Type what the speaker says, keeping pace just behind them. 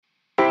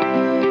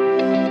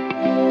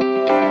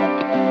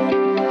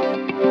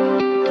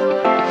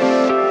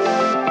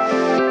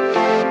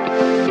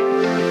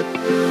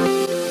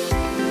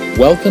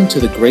Welcome to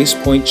the Grace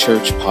Point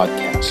Church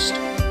podcast.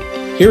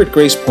 Here at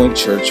Grace Point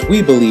Church,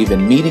 we believe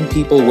in meeting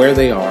people where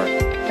they are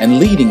and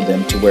leading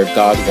them to where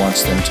God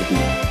wants them to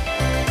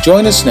be.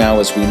 Join us now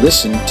as we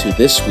listen to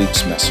this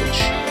week's message.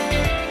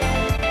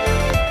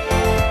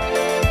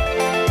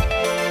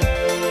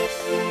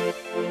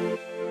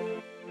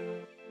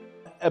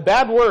 A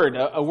bad word,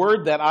 a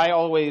word that I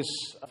always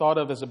thought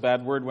of as a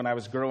bad word when I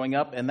was growing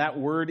up, and that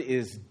word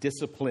is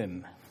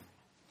discipline.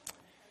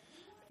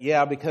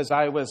 Yeah, because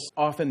I was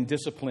often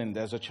disciplined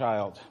as a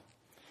child.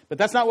 But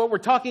that's not what we're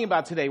talking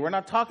about today. We're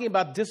not talking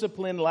about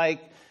discipline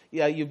like,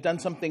 you've done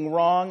something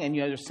wrong and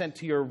you're sent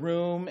to your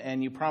room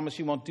and you promise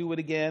you won't do it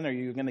again or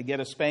you're going to get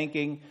a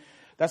spanking.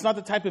 That's not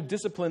the type of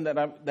discipline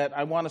that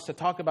I want us to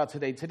talk about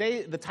today.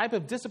 Today, the type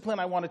of discipline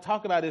I want to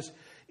talk about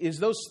is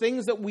those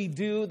things that we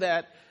do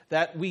that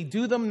we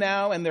do them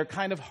now and they're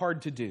kind of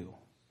hard to do.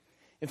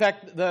 In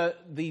fact,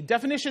 the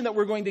definition that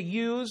we're going to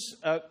use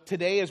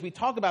today as we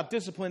talk about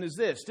discipline is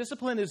this.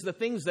 Discipline is the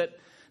things that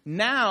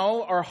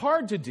now are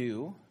hard to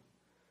do,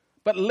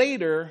 but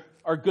later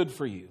are good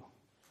for you.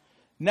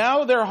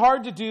 Now they're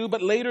hard to do,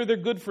 but later they're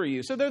good for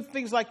you. So there are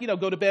things like,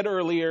 go to bed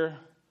earlier,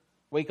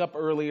 wake up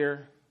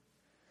earlier,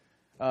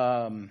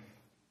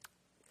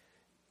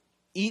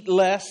 eat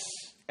less,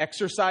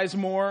 exercise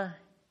more,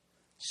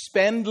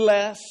 spend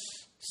less,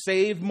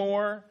 save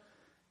more,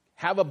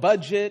 have a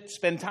budget,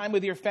 spend time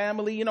with your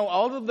family,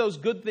 all of those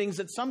good things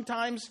that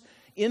sometimes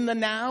in the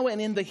now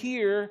and in the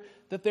here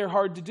that they're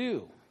hard to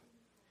do.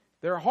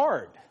 They're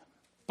hard.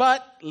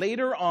 But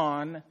later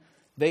on,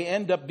 they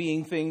end up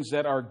being things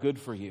that are good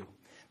for you.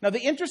 Now, the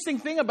interesting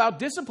thing about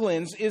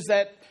disciplines is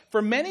that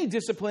for many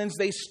disciplines,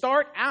 they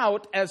start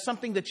out as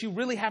something that you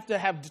really have to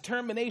have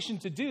determination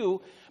to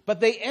do, but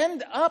they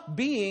end up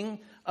being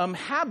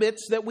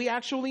habits that we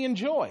actually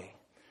enjoy.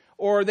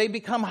 Or they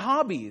become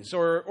hobbies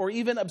or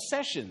even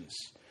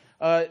obsessions.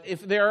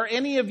 If there are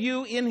any of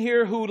you in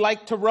here who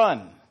like to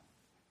run,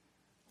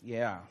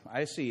 yeah,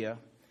 I see you.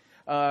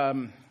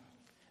 I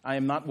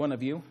am not one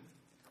of you.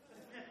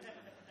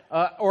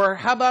 Or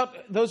how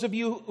about those of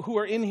you who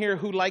are in here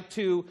who like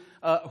to,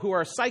 who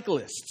are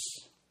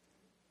cyclists?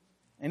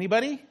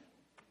 Anybody?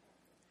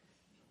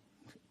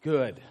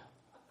 Good.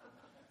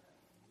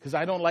 Because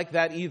I don't like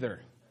that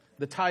either.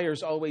 The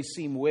tires always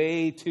seem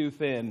way too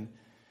thin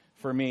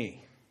for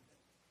me.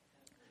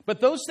 But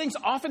those things,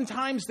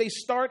 oftentimes, they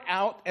start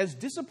out as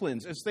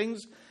disciplines, as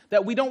things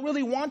that we don't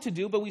really want to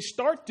do, but we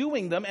start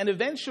doing them, and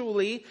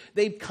eventually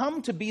they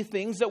come to be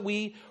things that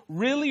we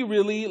really,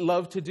 really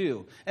love to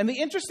do. And the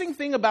interesting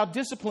thing about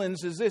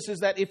disciplines is this, is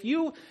that if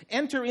you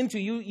enter into,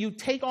 you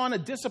take on a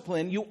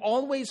discipline, you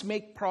always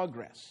make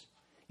progress.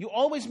 You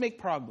always make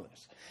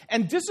progress.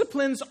 And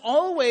disciplines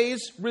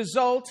always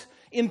result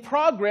in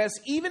progress,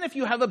 even if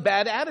you have a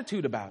bad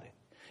attitude about it.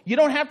 You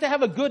don't have to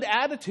have a good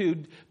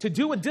attitude to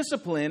do a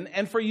discipline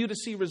and for you to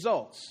see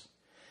results.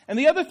 And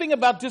the other thing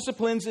about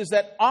disciplines is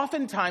that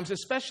oftentimes,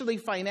 especially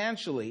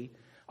financially,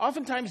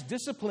 oftentimes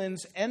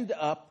disciplines end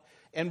up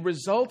and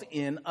result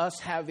in us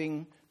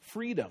having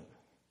freedom.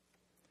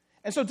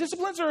 And so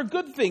disciplines are a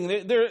good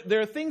thing.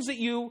 They're things that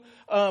you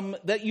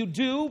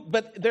do,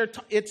 but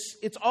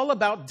it's all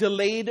about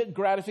delayed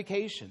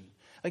gratification.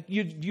 Like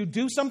you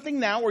do something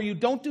now or you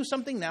don't do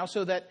something now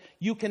so that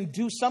you can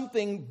do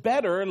something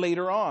better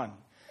later on.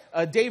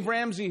 Dave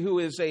Ramsey, who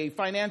is a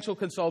financial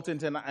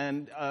consultant,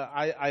 and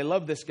I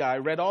love this guy,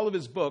 read all of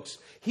his books.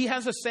 He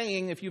has a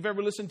saying, if you've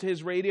ever listened to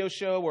his radio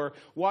show or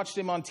watched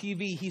him on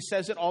TV, he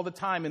says it all the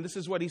time, and this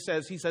is what he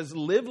says. He says,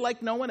 live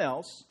like no one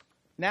else.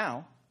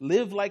 Now,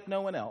 live like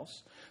no one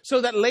else, so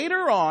that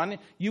later on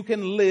you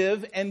can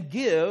live and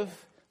give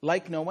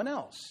like no one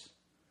else.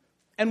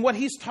 And what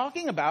he's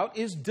talking about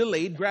is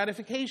delayed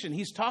gratification.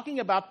 He's talking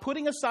about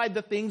putting aside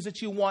the things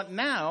that you want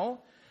now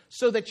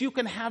so that you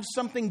can have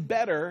something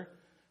better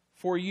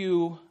for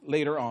you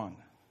later on.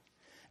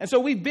 And so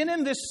we've been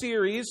in this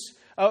series.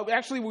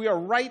 Actually, we are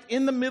right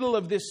in the middle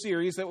of this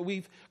series that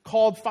we've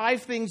called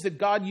 5 things that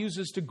God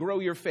uses to grow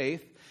your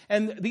faith.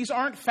 And these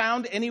aren't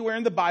found anywhere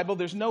in the Bible.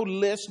 There's no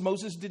list.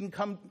 Moses didn't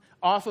come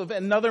off of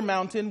another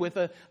mountain with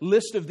a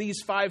list of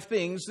these 5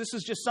 things. This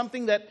is just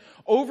something that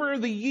over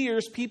the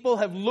years people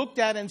have looked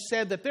at and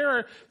said that there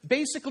are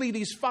basically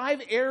these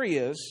 5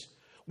 areas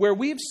where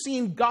we've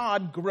seen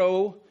God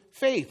grow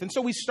faith. And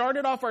so we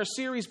started off our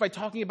series by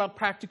talking about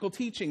practical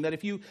teaching, that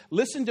if you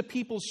listen to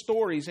people's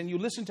stories and you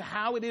listen to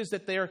how it is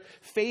that their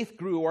faith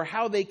grew or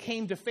how they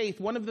came to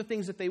faith, one of the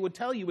things that they would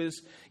tell you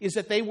is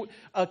that they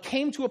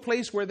came to a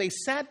place where they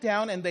sat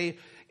down and they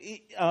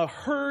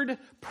heard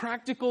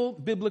practical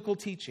biblical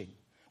teaching.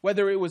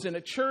 Whether it was in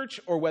a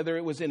church or whether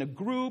it was in a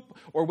group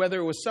or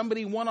whether it was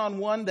somebody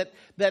one-on-one,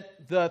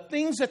 that the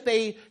things that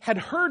they had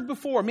heard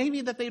before,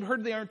 maybe that they'd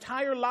heard their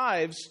entire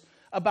lives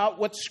about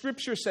what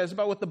Scripture says,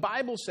 about what the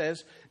Bible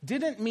says,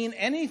 didn't mean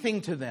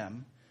anything to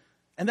them.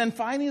 And then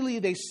finally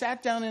they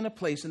sat down in a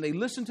place and they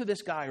listened to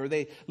this guy or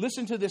they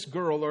listened to this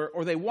girl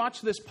or they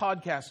watched this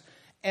podcast,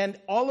 and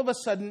all of a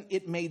sudden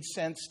it made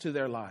sense to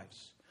their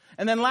lives.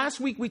 And then last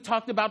week we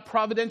talked about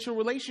providential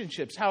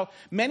relationships, how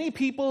many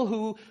people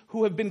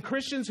who have been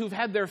Christians, who've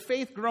had their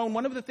faith grown,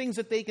 one of the things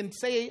that they can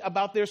say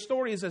about their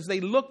stories as they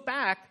look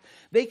back,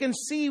 they can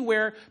see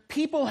where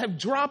people have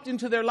dropped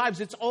into their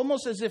lives. It's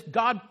almost as if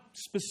God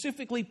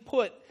specifically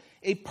put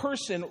a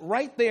person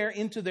right there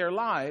into their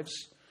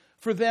lives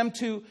for them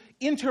to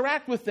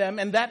interact with them,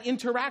 and that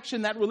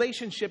interaction, that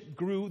relationship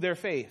grew their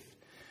faith.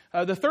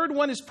 The third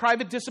one is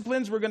private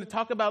disciplines. We're going to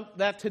talk about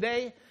that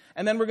today.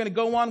 And then we're going to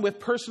go on with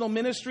personal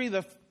ministry.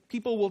 The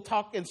people will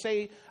talk and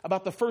say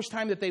about the first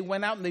time that they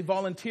went out and they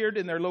volunteered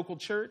in their local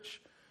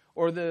church,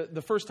 or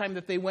the first time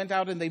that they went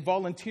out and they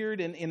volunteered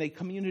in a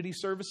community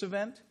service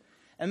event.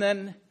 And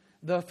then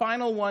the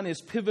final one is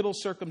pivotal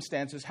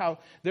circumstances, how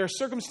there are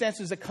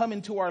circumstances that come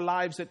into our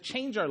lives that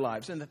change our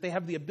lives and that they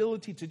have the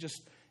ability to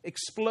just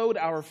explode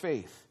our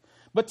faith.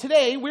 But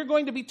today we're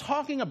going to be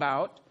talking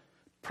about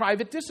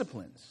private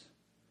disciplines.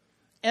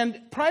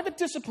 And private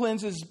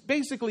disciplines is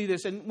basically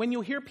this, and when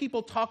you hear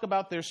people talk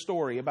about their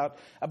story,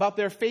 about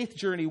their faith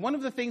journey, one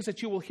of the things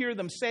that you will hear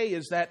them say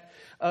is that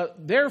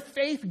their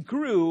faith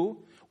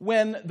grew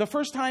when the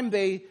first time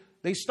they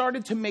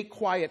started to make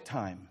quiet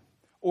time,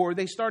 or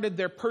they started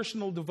their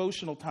personal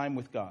devotional time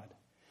with God.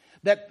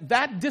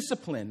 That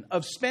discipline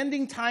of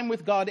spending time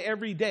with God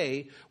every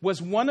day was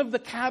one of the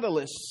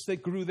catalysts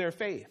that grew their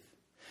faith.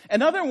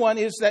 Another one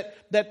is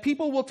that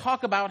people will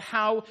talk about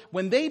how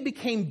when they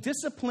became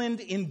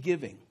disciplined in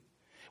giving,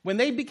 when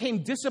they became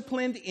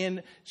disciplined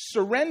in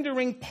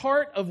surrendering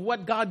part of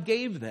what God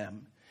gave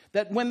them,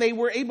 that when they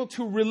were able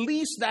to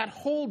release that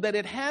hold that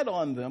it had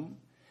on them,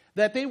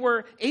 that they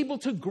were able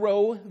to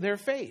grow their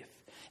faith.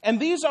 And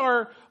these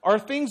are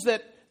things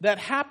that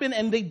happen,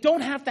 and they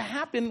don't have to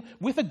happen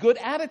with a good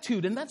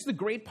attitude, and that's the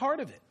great part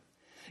of it.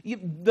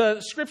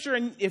 The scripture,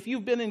 and if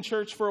you've been in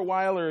church for a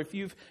while, or if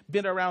you've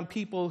been around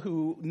people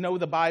who know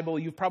the Bible,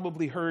 you've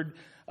probably heard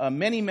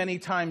many, many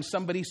times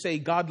somebody say,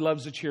 God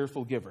loves a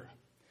cheerful giver.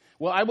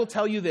 Well, I will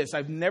tell you this.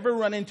 I've never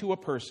run into a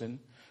person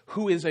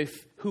who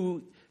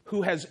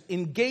has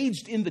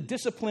engaged in the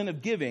discipline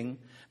of giving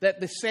that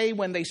they say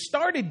when they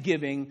started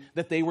giving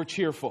that they were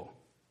cheerful.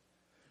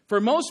 For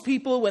most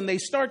people, when they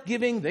start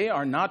giving, they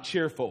are not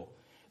cheerful.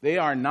 They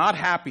are not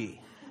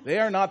happy. They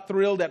are not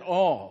thrilled at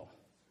all.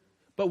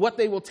 But what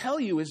they will tell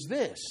you is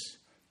this,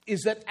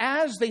 is that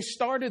as they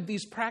started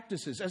these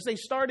practices, as they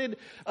started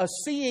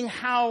seeing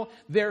how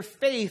their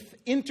faith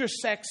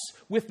intersects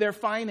with their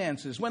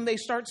finances, when they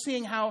start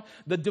seeing how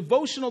the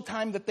devotional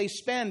time that they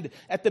spend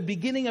at the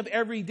beginning of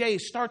every day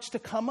starts to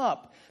come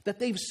up, that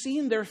they've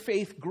seen their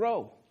faith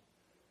grow.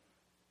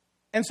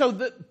 And so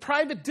the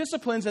private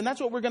disciplines, and that's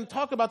what we're going to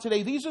talk about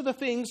today, these are the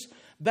things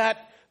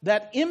that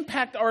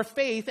impact our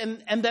faith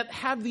and that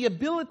have the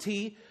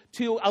ability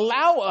to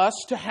allow us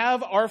to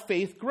have our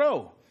faith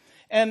grow.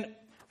 And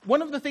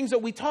one of the things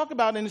that we talk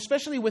about, and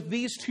especially with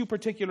these two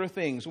particular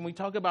things, when we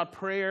talk about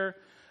prayer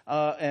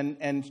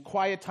and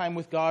quiet time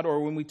with God,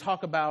 or when we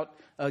talk about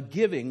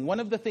giving, one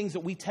of the things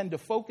that we tend to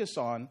focus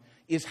on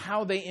is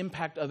how they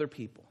impact other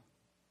people.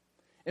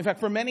 In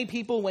fact, for many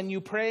people, when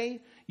you pray,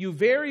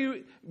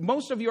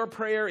 most of your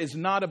prayer is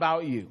not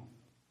about you.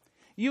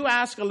 You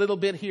ask a little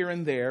bit here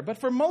and there, but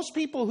for most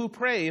people who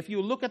pray, if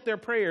you look at their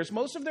prayers,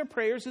 most of their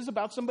prayers is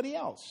about somebody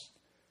else.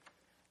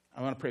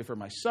 I want to pray for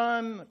my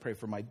son, pray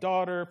for my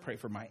daughter, pray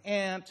for my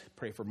aunt,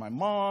 pray for my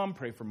mom,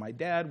 pray for my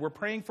dad. We're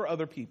praying for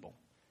other people.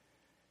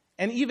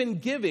 And even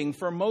giving,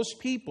 for most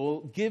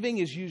people, giving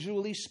is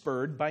usually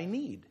spurred by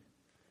need.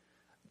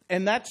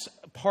 And that's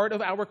part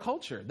of our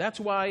culture. That's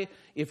why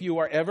if you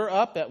are ever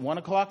up at 1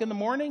 o'clock in the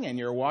morning and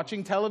you're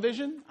watching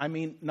television, I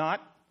mean,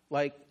 not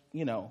like,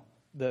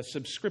 the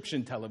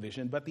subscription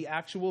television, but the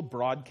actual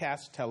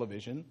broadcast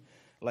television,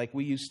 like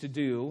we used to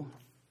do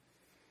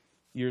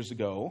years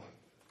ago.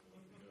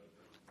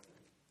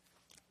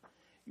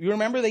 You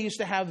remember they used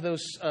to have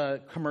those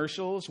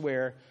commercials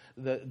where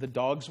the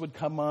dogs would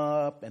come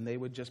up and they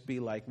would just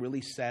be like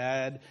really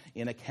sad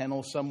in a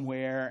kennel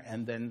somewhere,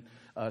 and then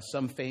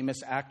some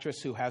famous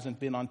actress who hasn't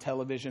been on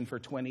television for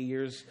 20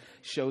 years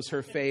shows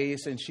her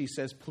face and she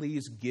says,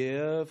 "Please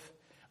give."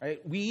 Right?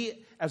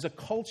 We, as a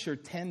culture,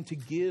 tend to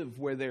give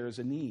where there is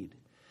a need.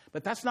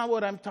 But that's not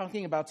what I'm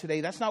talking about today.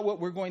 That's not what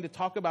we're going to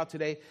talk about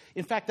today.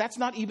 In fact, that's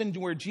not even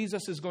where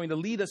Jesus is going to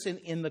lead us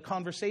in the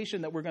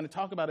conversation that we're going to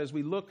talk about as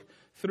we look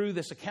through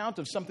this account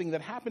of something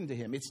that happened to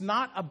him. It's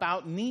not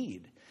about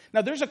need.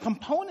 Now, there's a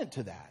component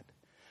to that.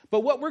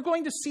 But what we're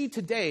going to see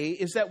today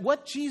is that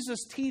what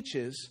Jesus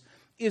teaches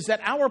is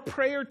that our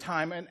prayer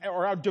time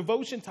or our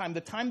devotion time,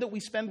 the time that we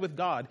spend with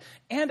God,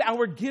 and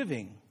our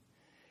giving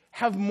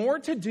have more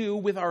to do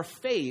with our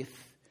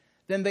faith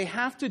than they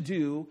have to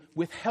do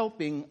with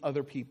helping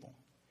other people.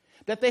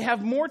 That they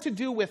have more to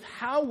do with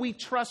how we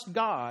trust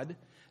God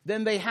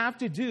than they have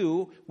to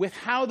do with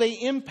how they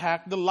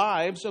impact the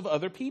lives of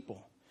other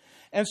people.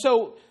 And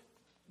so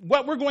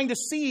what we're going to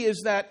see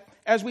is that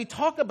as we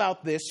talk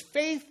about this,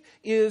 faith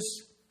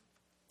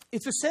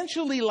it's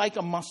essentially like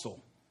a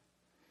muscle.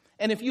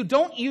 And if you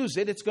don't use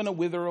it, it's going to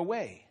wither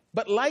away.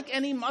 But like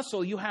any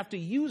muscle, you have to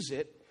use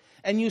it.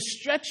 and you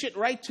stretch it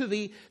right to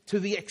the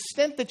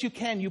extent that you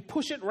can. You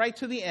push it right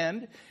to the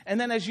end, and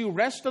then as you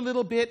rest a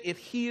little bit, it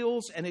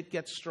heals and it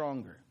gets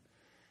stronger.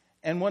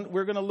 And what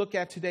we're going to look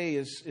at today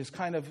is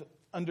kind of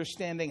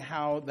understanding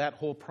how that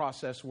whole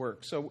process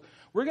works. So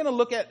we're going to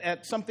look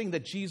at something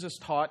that Jesus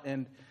taught,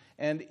 and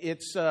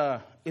it's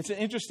an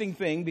interesting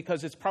thing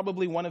because it's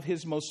probably one of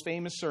his most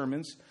famous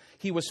sermons.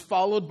 He was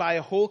followed by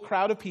a whole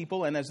crowd of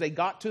people, and as they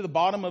got to the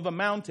bottom of a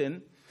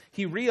mountain,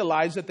 he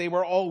realized that they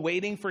were all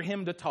waiting for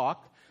him to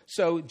talk.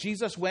 So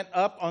Jesus went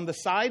up on the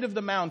side of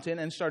the mountain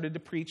and started to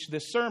preach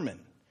this sermon.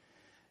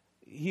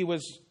 He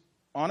was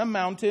on a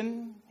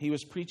mountain. He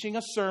was preaching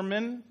a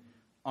sermon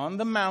on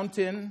the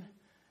mountain.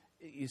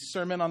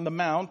 Sermon on the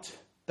Mount,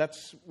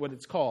 that's what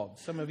it's called.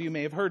 Some of you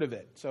may have heard of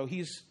it. So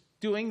he's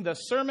doing the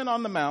Sermon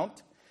on the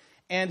Mount,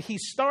 and he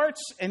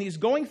starts, and he's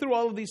going through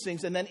all of these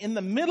things, and then in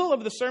the middle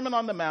of the Sermon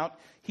on the Mount,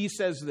 he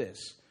says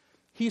this.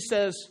 He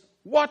says,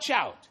 watch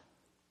out.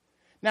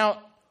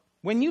 Now,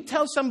 when you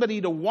tell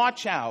somebody to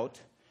watch out,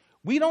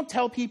 we don't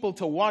tell people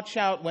to watch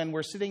out when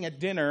we're sitting at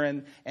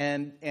dinner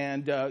and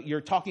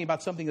you're talking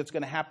about something that's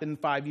going to happen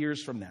 5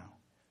 years from now,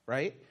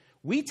 right?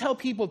 We tell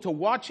people to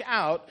watch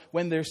out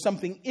when there's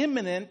something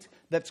imminent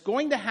that's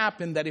going to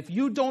happen that if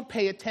you don't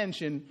pay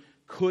attention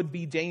could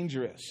be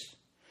dangerous.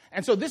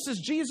 And so this is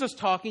Jesus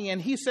talking,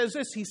 and he says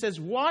this. He says,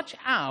 watch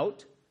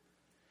out.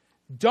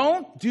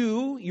 Don't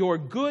do your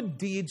good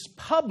deeds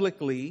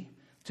publicly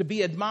to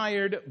be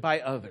admired by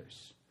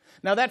others.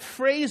 Now that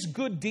phrase,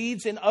 good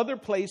deeds, in other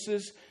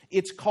places,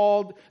 it's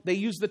called, they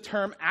use the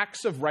term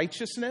acts of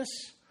righteousness.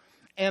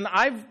 And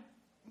I've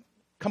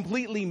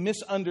completely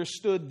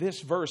misunderstood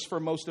this verse for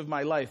most of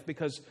my life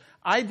because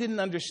I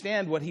didn't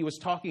understand what he was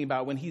talking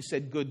about when he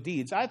said good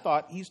deeds. I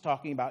thought he's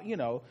talking about,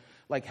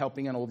 like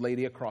helping an old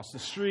lady across the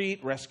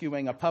street,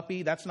 rescuing a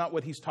puppy. That's not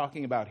what he's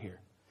talking about here.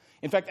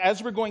 In fact,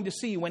 as we're going to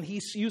see, when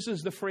he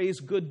uses the phrase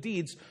good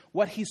deeds,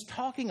 what he's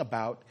talking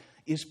about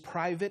is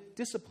private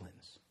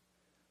disciplines.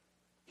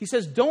 He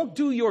says, don't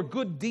do your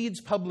good deeds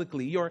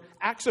publicly, your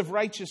acts of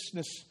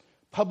righteousness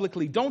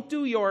publicly. Don't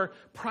do your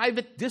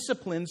private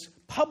disciplines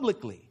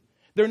publicly.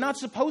 They're not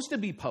supposed to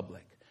be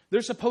public.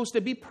 They're supposed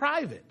to be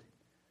private,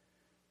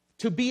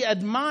 to be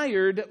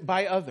admired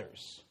by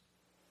others.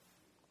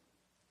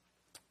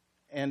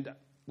 And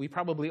we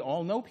probably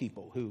all know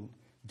people who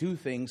do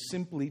things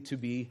simply to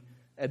be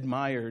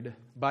admired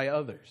by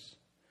others.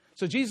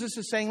 So Jesus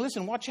is saying,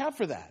 listen, watch out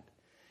for that.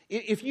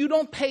 If you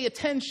don't pay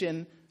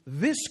attention,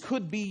 this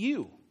could be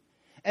you.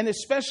 And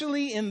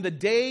especially in the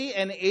day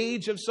and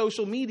age of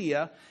social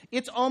media,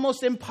 it's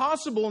almost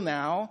impossible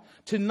now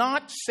to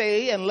not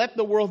say and let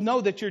the world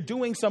know that you're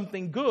doing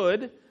something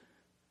good,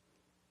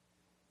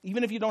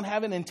 even if you don't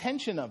have an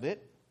intention of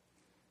it.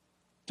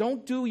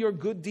 Don't do your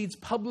good deeds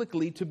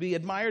publicly to be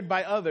admired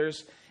by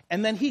others.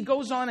 And then he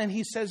goes on and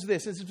he says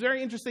this. It's a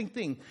very interesting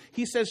thing.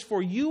 He says,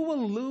 for you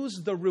will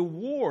lose the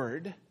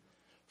reward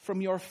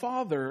from your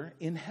Father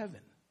in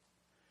heaven.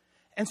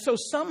 And so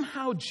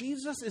somehow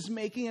Jesus is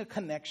making a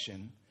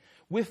connection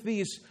with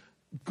these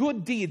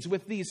good deeds,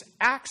 with these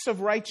acts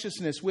of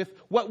righteousness, with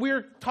what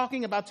we're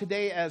talking about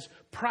today as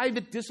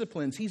private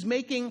disciplines. He's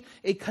making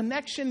a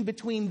connection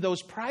between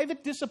those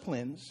private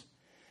disciplines,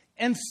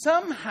 and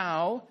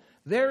somehow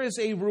there is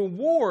a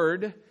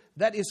reward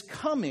that is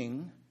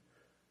coming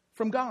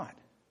from God.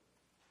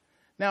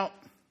 Now,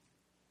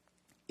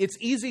 it's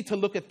easy to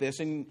look at this,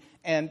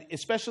 and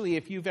especially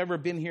if you've ever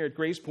been here at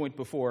Grace Point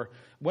before,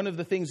 one of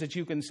the things that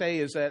you can say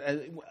is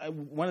that,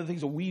 one of the things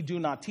that we do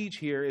not teach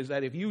here is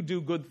that if you do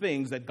good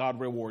things, that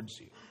God rewards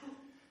you.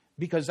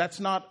 Because that's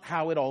not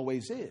how it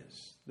always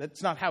is.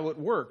 That's not how it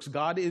works.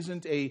 God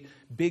isn't a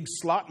big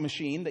slot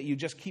machine that you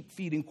just keep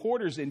feeding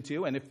quarters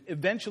into, and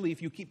eventually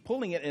if you keep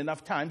pulling it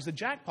enough times, the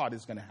jackpot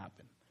is going to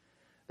happen.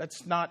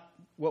 That's not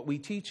what we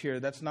teach here.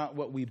 That's not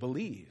what we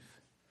believe.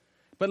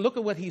 But look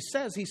at what he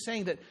says. He's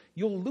saying that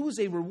you'll lose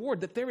a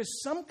reward, that there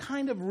is some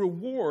kind of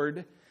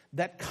reward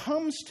that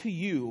comes to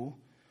you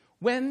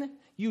when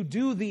you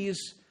do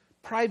these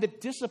private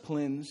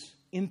disciplines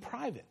in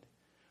private,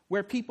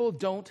 where people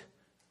don't,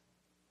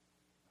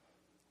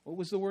 what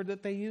was the word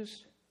that they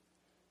used?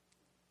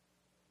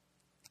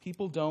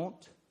 People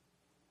don't,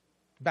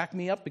 back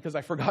me up because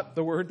I forgot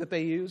the word that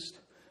they used.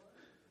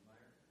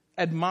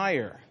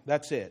 Admire,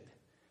 that's it.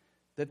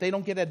 That they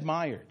don't get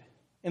admired.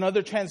 In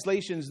other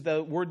translations,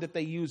 the word that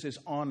they use is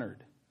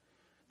honored.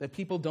 That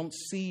people don't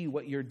see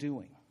what you're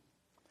doing.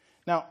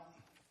 Now,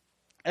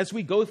 as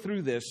we go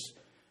through this,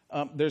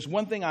 there's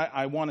one thing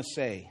I want to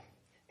say.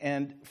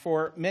 And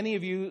for many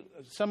of you,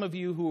 some of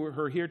you who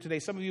are here today,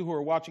 some of you who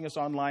are watching us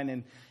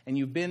online and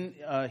you've been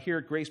here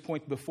at Grace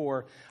Point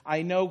before,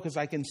 I know because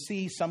I can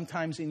see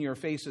sometimes in your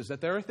faces that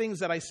there are things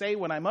that I say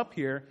when I'm up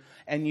here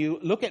and you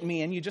look at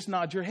me and you just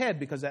nod your head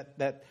because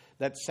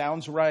that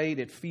sounds right,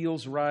 it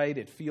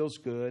feels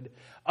good.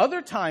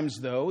 Other times,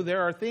 though,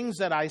 there are things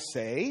that I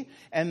say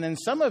and then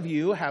some of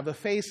you have a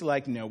face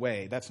like, no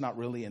way, that's not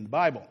really in the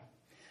Bible.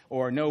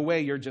 Or no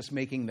way, you're just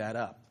making that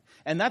up.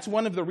 And that's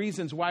one of the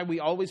reasons why we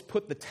always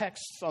put the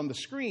texts on the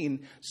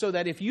screen, so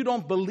that if you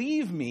don't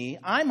believe me,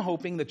 I'm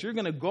hoping that you're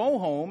going to go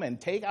home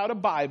and take out a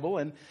Bible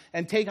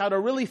and take out a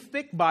really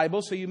thick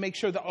Bible so you make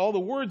sure that all the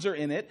words are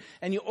in it,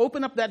 and you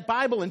open up that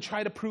Bible and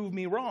try to prove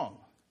me wrong.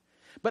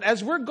 But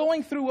as we're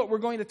going through what we're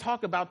going to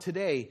talk about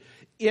today,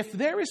 if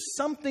there is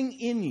something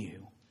in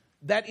you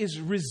that is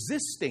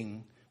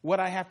resisting what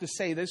I have to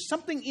say, there's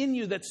something in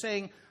you that's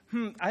saying,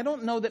 I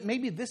don't know, that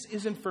maybe this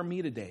isn't for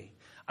me today,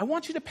 I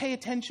want you to pay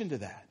attention to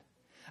that.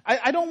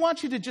 I don't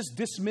want you to just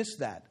dismiss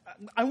that.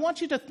 I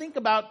want you to think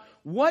about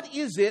what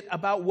is it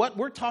about what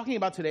we're talking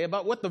about today,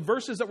 about what the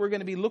verses that we're going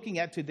to be looking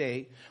at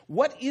today,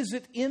 what is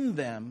it in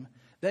them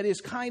that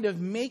is kind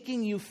of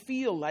making you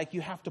feel like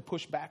you have to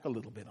push back a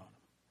little bit on them?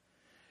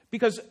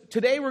 Because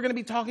today we're going to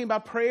be talking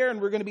about prayer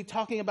and we're going to be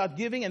talking about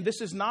giving, and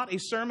this is not a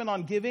sermon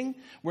on giving.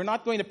 We're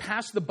not going to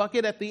pass the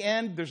bucket at the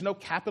end. There's no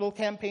capital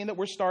campaign that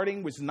we're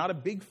starting, which is not a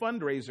big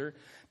fundraiser.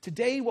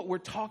 Today what we're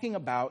talking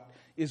about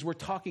is we're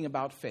talking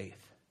about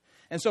faith.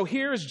 And so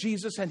here is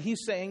Jesus, and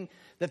he's saying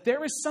that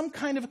there is some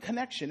kind of a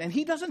connection. And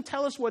he doesn't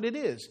tell us what it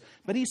is,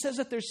 but he says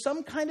that there's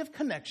some kind of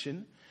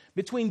connection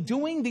between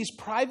doing these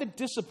private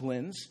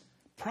disciplines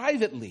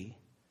privately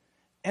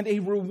and a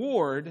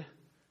reward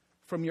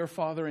from your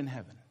Father in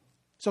heaven.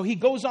 So he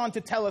goes on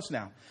to tell us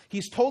now.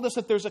 He's told us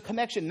that there's a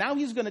connection. Now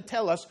he's going to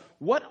tell us,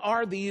 what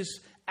are these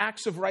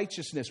acts of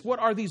righteousness? What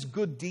are these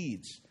good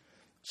deeds?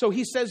 So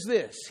he says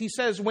this. He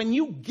says, when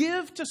you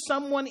give to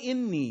someone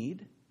in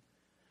need,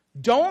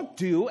 don't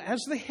do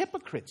as the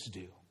hypocrites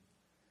do.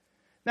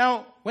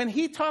 Now, when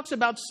he talks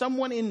about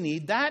someone in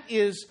need, that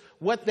is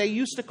what they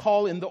used to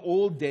call in the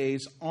old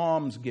days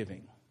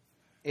almsgiving.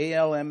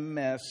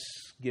 ALMS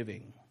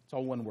giving. It's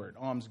all one word,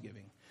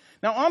 almsgiving.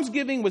 Now,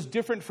 almsgiving was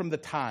different from the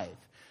tithe.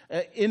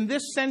 In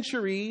this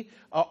century,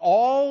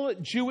 all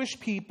Jewish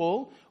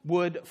people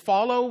would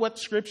follow what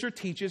Scripture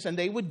teaches, and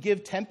they would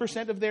give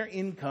 10% of their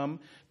income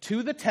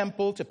to the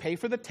temple to pay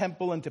for the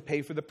temple and to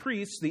pay for the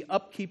priests, the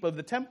upkeep of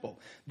the temple.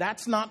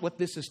 That's not what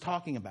this is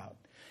talking about.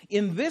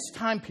 In this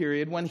time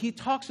period, when he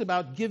talks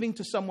about giving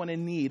to someone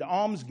in need,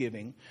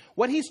 almsgiving,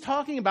 what he's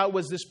talking about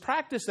was this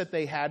practice that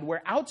they had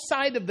where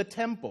outside of the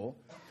temple,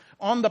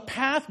 on the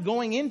path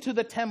going into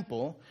the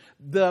temple,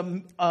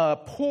 the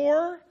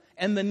poor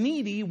and the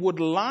needy would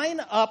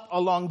line up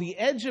along the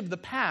edge of the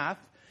path,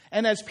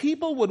 and as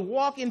people would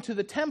walk into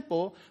the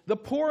temple, the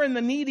poor and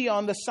the needy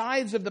on the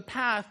sides of the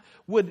path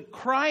would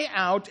cry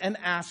out and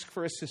ask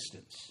for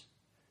assistance.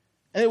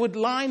 And it would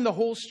line the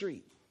whole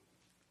street.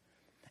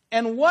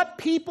 And what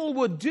people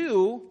would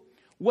do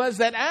was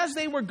that as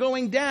they were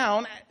going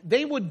down,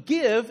 they would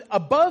give,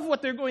 above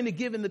what they're going to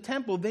give in the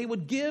temple, they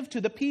would give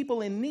to the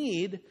people in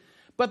need,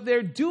 but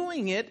they're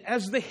doing it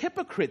as the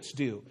hypocrites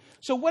do.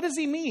 So what does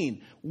he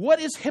mean?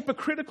 What is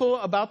hypocritical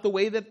about the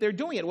way that they're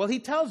doing it? Well, he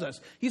tells us.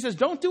 He says,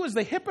 don't do as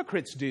the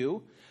hypocrites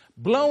do,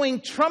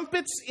 blowing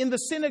trumpets in the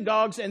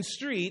synagogues and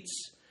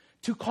streets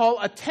to call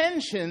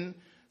attention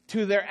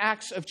to their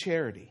acts of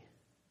charity.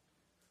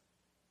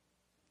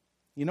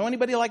 You know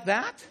anybody like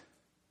that?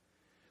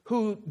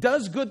 Who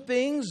does good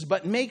things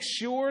but makes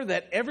sure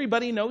that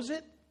everybody knows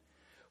it?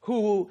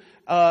 Who,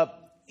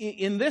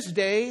 in this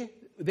day,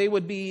 they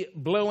would be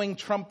blowing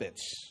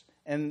trumpets.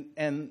 And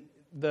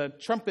the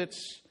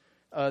trumpets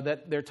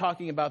that they're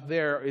talking about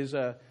there is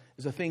a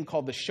thing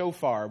called the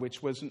shofar,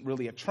 which wasn't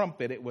really a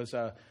trumpet. It was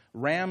a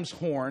ram's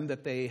horn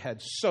that they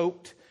had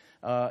soaked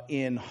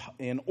in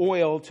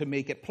oil to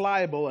make it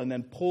pliable, and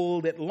then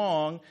pulled it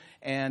long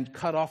and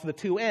cut off the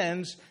two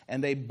ends,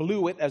 and they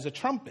blew it as a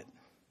trumpet.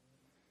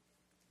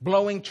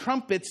 Blowing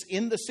trumpets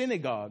in the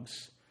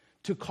synagogues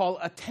to call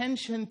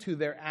attention to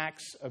their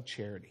acts of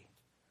charity.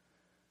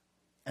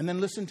 And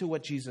then listen to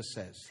what Jesus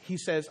says. He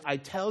says, I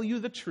tell you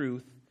the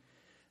truth,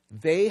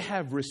 they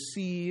have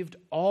received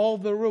all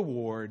the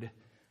reward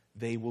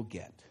they will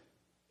get.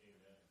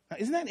 Now,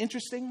 isn't that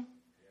interesting?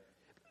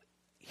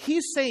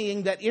 He's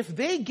saying that if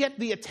they get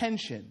the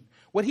attention,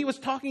 what he was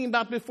talking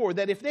about before,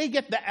 that if they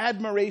get the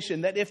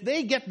admiration, that if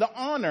they get the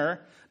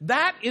honor,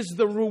 that is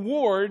the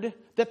reward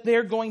that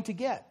they're going to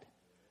get.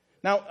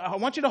 Now, I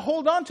want you to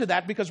hold on to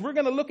that because we're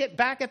going to look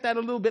back at that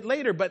a little bit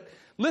later. But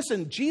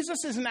listen,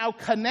 Jesus is now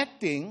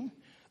connecting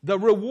the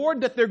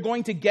reward that they're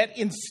going to get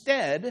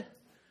instead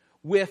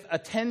with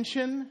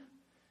attention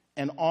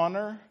and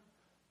honor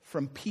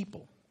from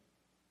people.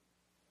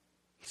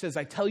 He says,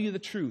 I tell you the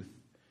truth.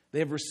 They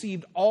have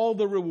received all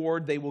the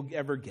reward they will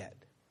ever get.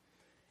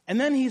 And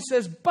then he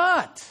says,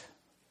 but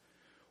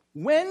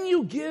when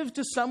you give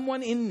to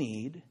someone in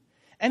need,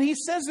 and he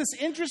says this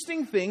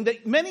interesting thing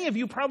that many of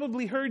you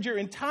probably heard your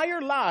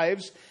entire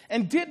lives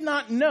and did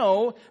not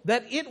know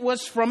that it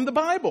was from the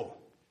Bible.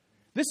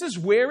 This is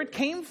where it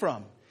came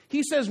from.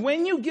 He says,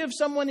 when you give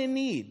someone in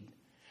need,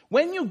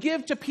 when you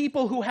give to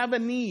people who have a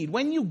need,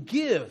 when you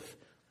give,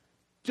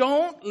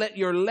 don't let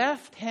your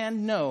left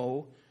hand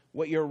know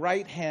what your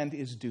right hand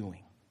is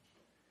doing.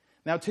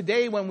 Now,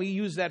 today, when we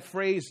use that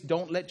phrase,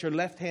 don't let your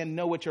left hand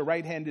know what your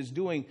right hand is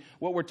doing,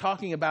 what we're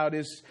talking about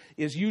is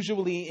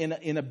usually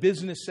in a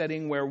business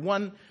setting where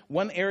one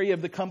area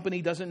of the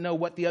company doesn't know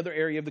what the other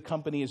area of the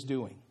company is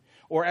doing.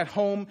 Or at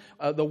home,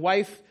 the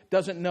wife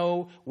doesn't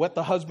know what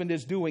the husband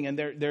is doing, and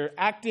they're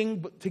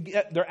acting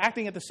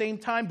at the same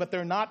time, but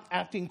they're not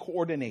acting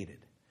coordinated.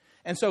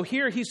 And so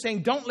here he's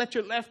saying, don't let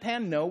your left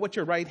hand know what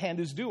your right hand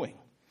is doing.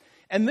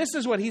 And this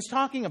is what he's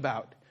talking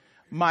about.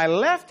 My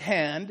left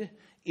hand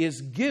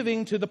is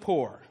giving to the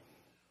poor.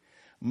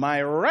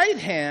 My right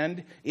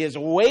hand is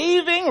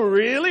waving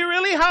really,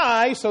 really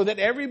high so that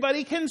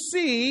everybody can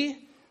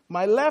see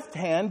my left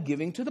hand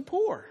giving to the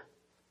poor.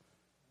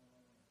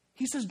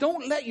 He says,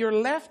 don't let your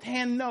left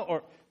hand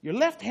know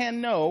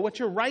what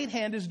your right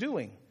hand is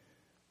doing.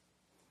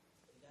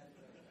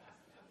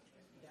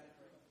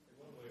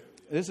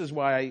 This is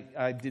why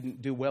I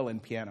didn't do well in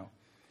piano.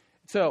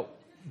 So,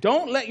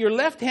 don't let your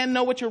left hand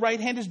know what your right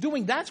hand is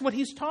doing. That's what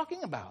he's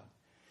talking about.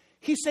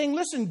 He's saying,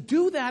 listen,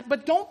 do that,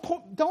 but don't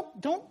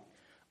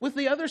with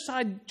the other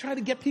side try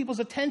to get people's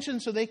attention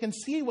so they can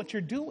see what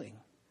you're doing.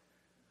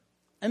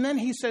 And then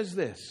he says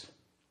this,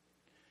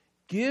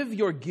 give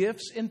your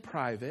gifts in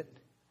private,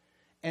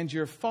 and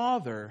your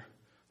Father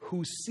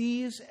who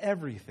sees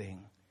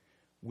everything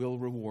will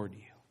reward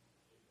you.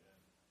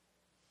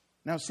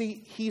 Now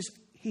see, he's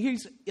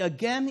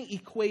again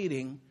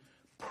equating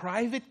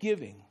private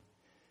giving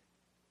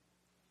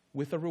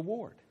with a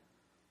reward.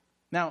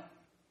 Now,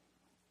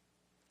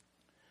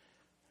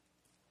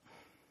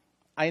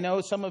 I know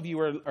some of you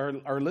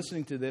are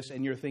listening to this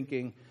and you're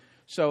thinking,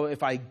 so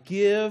if I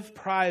give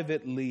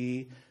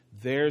privately,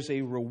 there's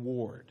a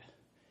reward.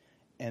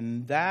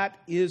 And that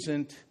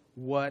isn't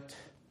what...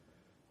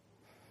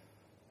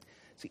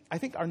 See, I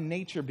think our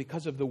nature,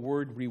 because of the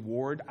word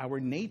reward, our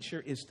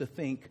nature is to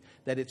think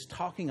that it's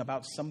talking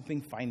about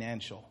something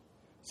financial,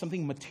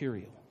 something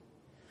material.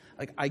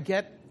 Like I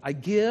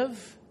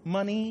give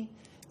money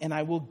and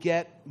I will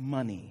get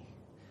money.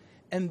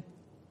 And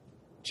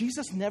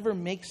Jesus never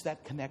makes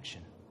that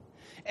connection.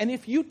 And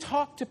if you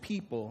talk to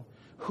people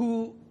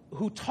who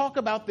talk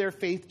about their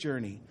faith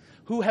journey,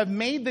 who have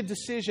made the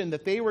decision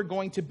that they were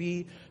going to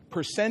be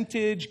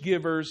percentage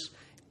givers,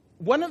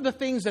 one of the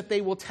things that they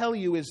will tell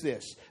you is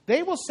this.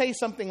 They will say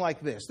something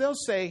like this. They'll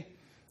say,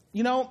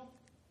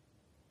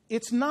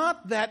 it's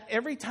not that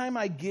every time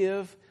I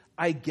give,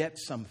 I get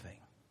something.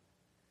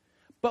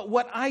 But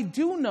what I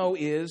do know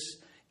is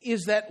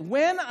that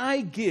when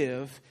I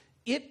give,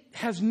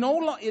 it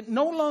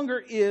no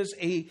longer is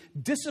a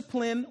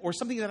discipline or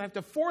something that I have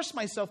to force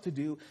myself to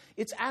do.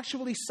 It's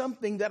actually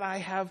something that I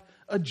have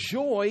a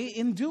joy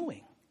in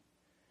doing.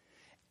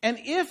 And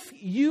if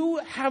you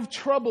have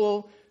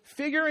trouble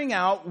figuring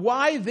out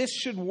why this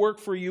should work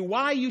for you,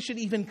 why you should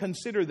even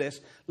consider this,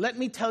 let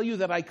me tell you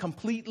that I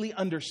completely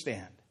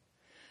understand.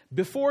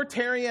 Before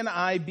Terry and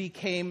I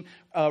became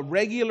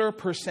regular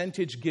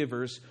percentage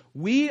givers,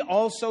 we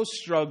also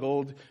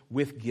struggled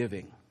with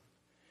giving.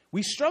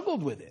 We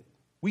struggled with it.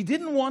 We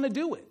didn't want to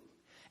do it.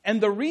 And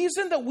the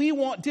reason that we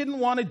didn't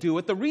want to do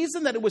it, the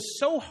reason that it was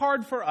so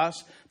hard for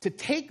us to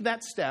take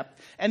that step,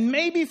 and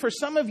maybe for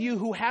some of you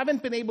who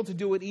haven't been able to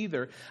do it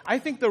either, I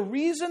think the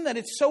reason that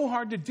it's so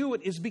hard to do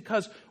it is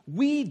because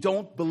we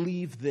don't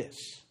believe this.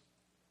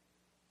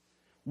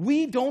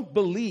 We don't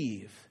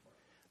believe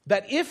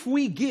that if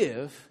we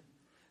give,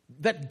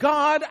 that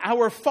God,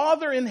 our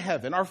Father in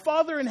heaven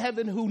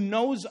who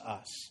knows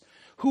us,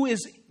 who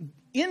is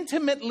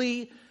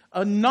intimately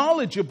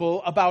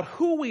knowledgeable about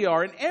who we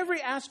are in every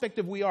aspect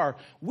of we are,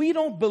 we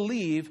don't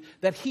believe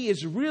that He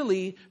is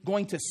really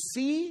going to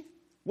see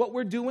what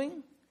we're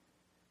doing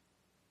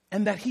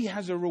and that He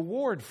has a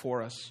reward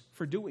for us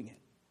for doing it.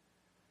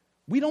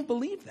 We don't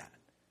believe that.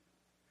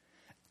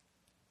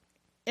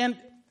 And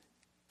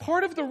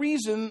part of the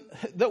reason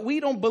that we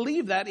don't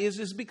believe that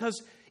is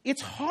because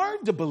it's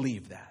hard to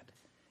believe that.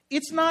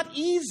 It's not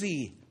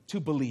easy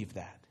to believe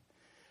that.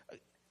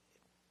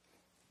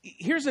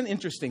 Here's an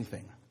interesting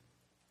thing.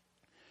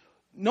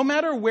 No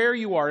matter where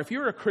you are, if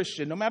you're a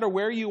Christian, no matter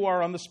where you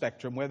are on the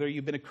spectrum, whether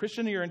you've been a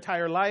Christian your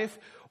entire life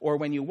or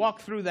when you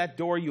walked through that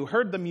door, you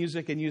heard the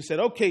music and you said,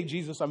 okay,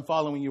 Jesus, I'm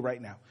following you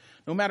right now.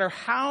 No matter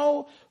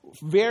how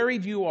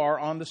varied you are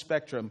on the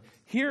spectrum,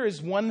 here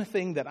is one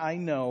thing that I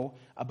know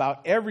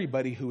about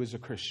everybody who is a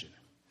Christian.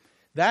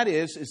 That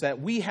is that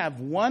we have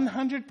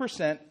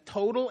 100%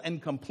 total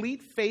and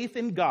complete faith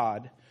in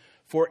God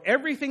for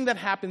everything that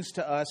happens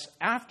to us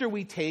after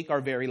we take our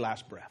very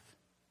last breath.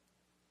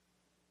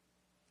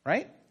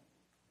 Right?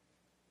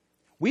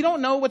 We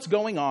don't know what's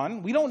going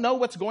on. We don't know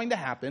what's going to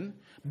happen.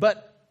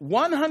 But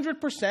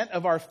 100%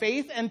 of our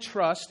faith and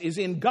trust is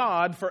in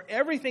God for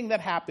everything that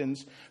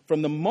happens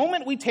from the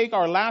moment we take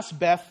our last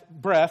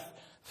breath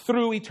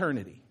through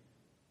eternity.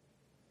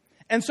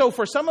 And so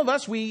for some of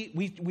us,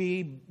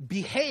 we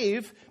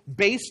behave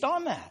based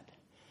on that.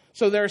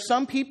 So there are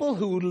some people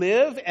who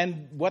live,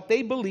 and what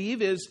they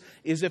believe is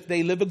if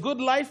they live a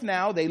good life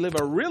now, they live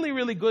a really,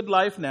 really good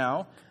life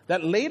now,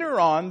 that later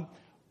on,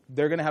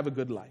 they're going to have a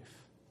good life.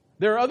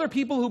 There are other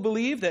people who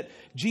believe that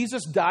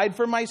Jesus died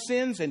for my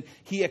sins and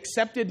he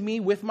accepted me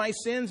with my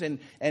sins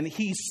and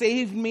he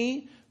saved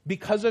me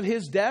because of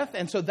his death.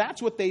 And so that's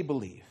what they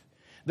believe.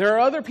 There are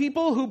other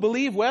people who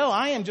believe, well,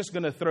 I am just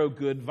going to throw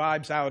good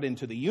vibes out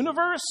into the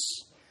universe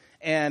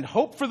and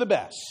hope for the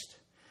best.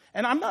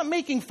 And I'm not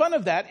making fun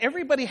of that.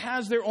 Everybody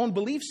has their own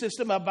belief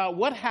system about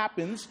what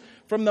happens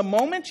from the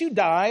moment you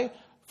die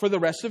for the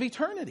rest of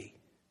eternity.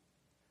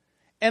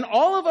 And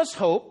all of us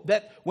hope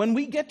that when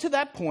we get to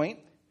that point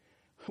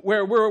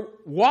where we're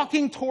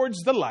walking towards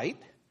the light,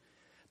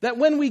 that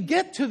when we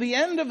get to the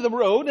end of the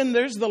road and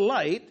there's the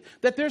light,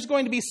 that there's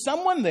going to be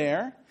someone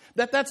there,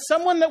 that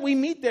someone that we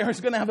meet there is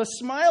going to have a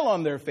smile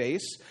on their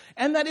face,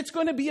 and that it's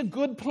going to be a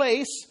good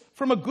place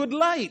from a good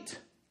light.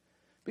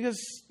 Because,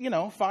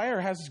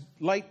 fire has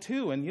light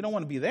too, and you don't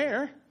want to be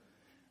there,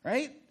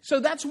 right?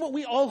 So that's what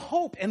we all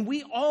hope, and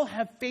we all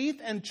have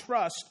faith and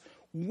trust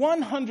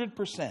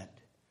 100%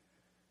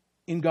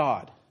 in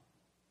God.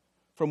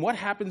 From what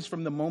happens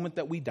from the moment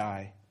that we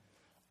die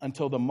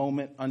until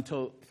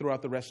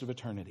throughout the rest of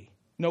eternity.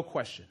 No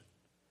question.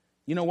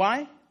 You know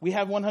why we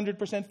have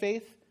 100%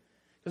 faith?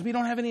 Because we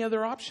don't have any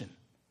other option.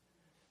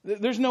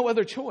 There's no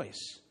other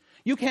choice.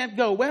 You can't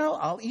go, well,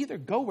 I'll either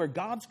go where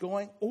God's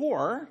going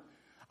or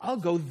I'll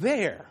go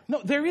there.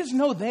 No, there is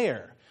no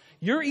there.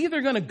 You're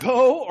either going to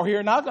go or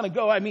you're not going to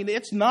go. I mean,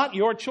 it's not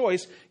your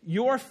choice.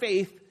 Your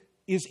faith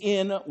is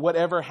in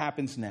whatever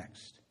happens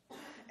next.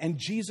 And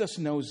Jesus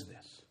knows this.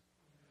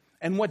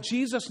 And what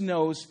Jesus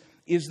knows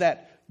is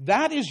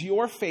that is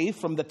your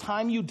faith from the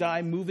time you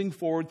die moving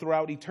forward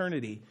throughout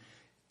eternity.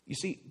 You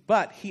see,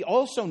 but he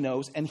also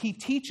knows, and he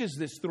teaches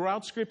this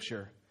throughout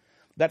Scripture,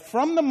 that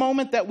from the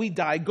moment that we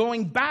die,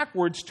 going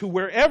backwards to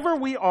wherever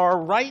we are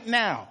right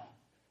now,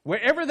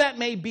 wherever that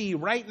may be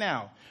right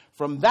now,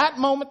 from that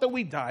moment that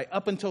we die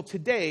up until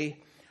today,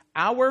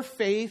 our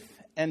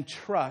faith and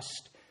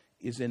trust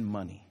is in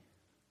money.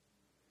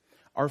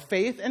 Our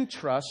faith and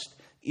trust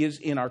is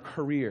in our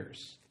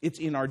careers. It's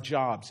in our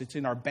jobs. It's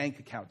in our bank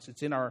accounts.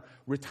 It's in our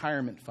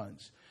retirement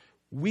funds.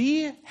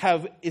 We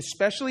have,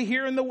 especially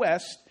here in the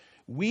West,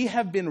 we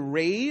have been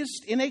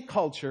raised in a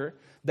culture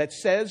that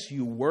says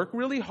you work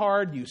really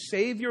hard, you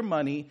save your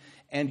money,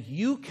 and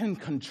you can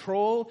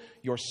control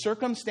your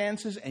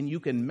circumstances and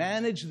you can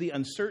manage the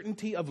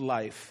uncertainty of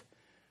life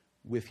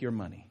with your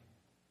money.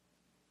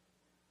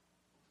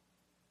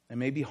 It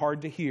may be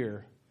hard to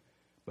hear,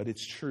 but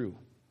it's true.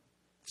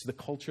 It's the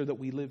culture that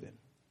we live in.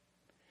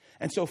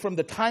 And so from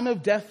the time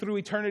of death through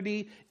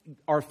eternity,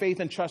 our faith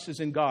and trust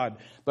is in God.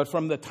 But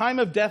from the time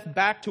of death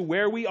back to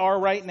where we are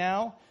right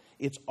now,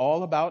 it's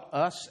all about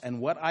us and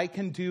what I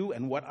can do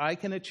and what I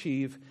can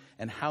achieve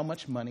and how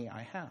much money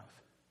I have.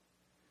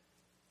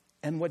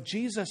 And what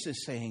Jesus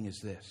is saying is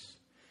this.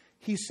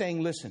 He's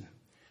saying, listen,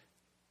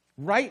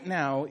 right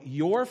now,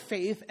 your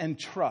faith and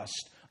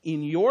trust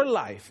in your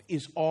life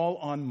is all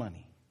on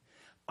money.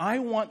 I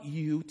want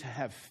you to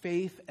have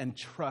faith and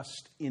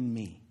trust in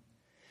me.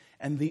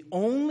 And the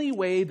only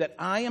way that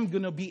I am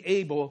going to be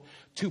able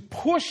to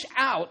push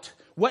out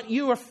what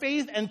your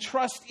faith and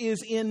trust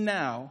is in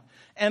now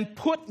and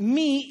put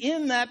me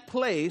in that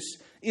place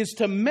is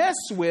to mess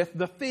with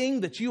the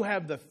thing that you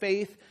have the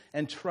faith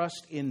and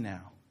trust in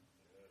now.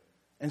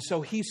 And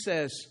so he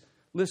says,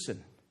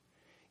 listen,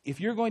 if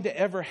you're going to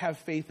ever have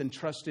faith and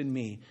trust in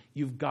me,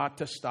 you've got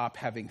to stop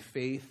having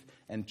faith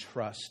and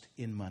trust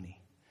in money.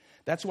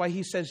 That's why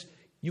he says,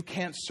 you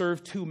can't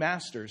serve two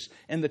masters.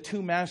 And the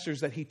two masters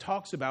that he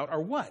talks about are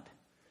what?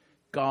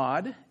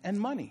 God and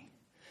money.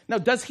 Now,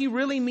 does he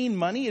really mean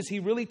money? Is he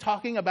really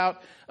talking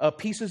about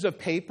pieces of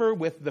paper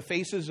with the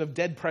faces of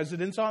dead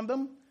presidents on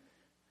them?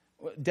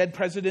 Dead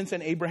presidents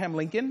and Abraham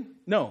Lincoln?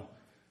 No.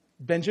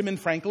 Benjamin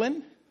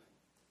Franklin?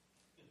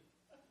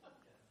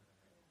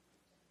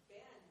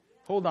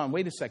 Hold on,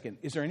 wait a second.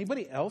 Is there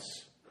anybody else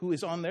who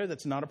is on there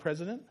that's not a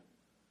president?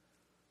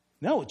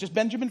 No, just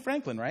Benjamin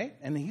Franklin, right?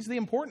 And he's the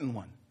important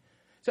one.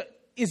 So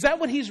is that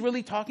what he's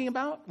really talking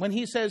about when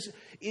he says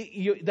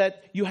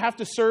that you have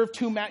to serve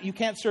you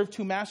can't serve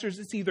two masters?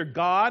 It's either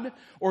God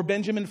or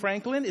Benjamin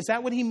Franklin. Is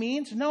that what he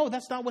means? No,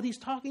 that's not what he's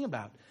talking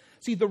about.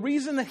 See, the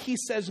reason that he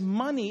says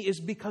money is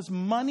because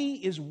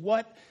money is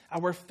what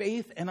our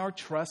faith and our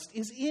trust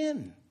is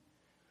in.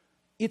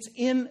 It's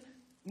in,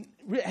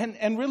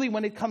 and really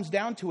when it comes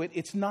down to it,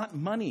 it's not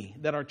money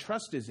that our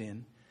trust is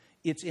in.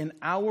 It's in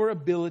our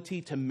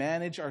ability to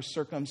manage our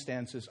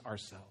circumstances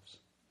ourselves.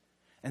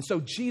 And so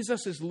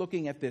Jesus is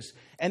looking at this,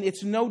 and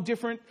it's no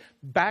different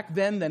back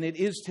then than it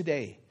is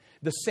today.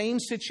 The same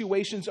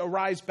situations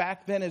arise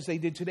back then as they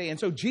did today. And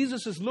so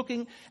Jesus is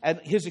looking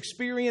at his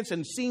experience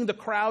and seeing the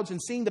crowds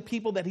and seeing the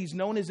people that he's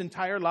known his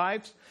entire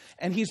lives.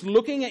 And he's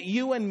looking at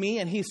you and me,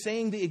 and he's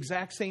saying the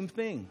exact same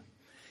thing.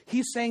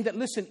 He's saying that,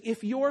 listen,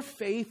 if your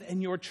faith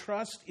and your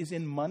trust is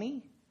in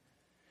money,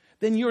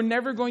 then you're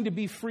never going to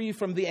be free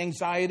from the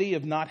anxiety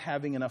of not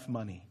having enough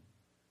money.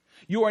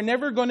 You are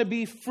never going to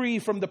be free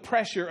from the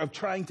pressure of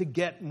trying to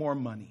get more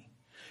money.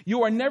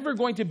 You are never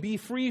going to be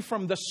free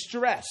from the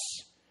stress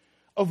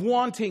of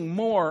wanting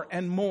more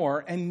and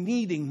more and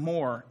needing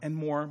more and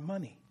more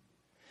money.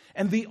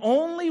 And the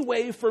only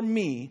way for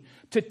me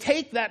to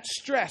take that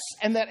stress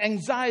and that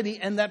anxiety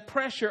and that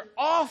pressure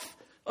off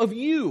of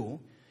you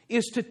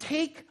is to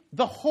take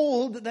the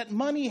hold that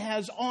money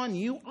has on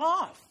you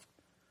off.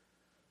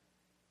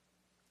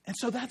 And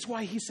so that's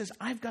why he says,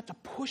 I've got to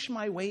push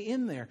my way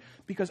in there,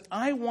 because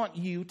I want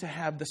you to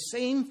have the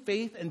same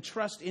faith and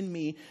trust in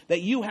me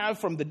that you have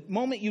from the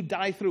moment you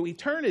die through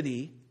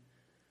eternity,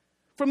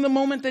 from the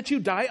moment that you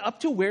die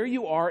up to where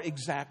you are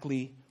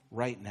exactly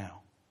right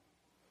now.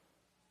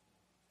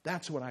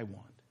 That's what I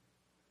want.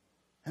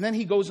 And then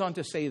he goes on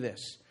to say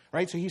this,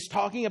 right? So he's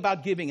talking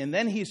about giving, and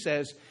then he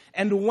says,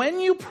 and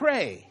when you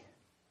pray,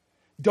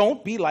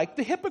 don't be like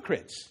the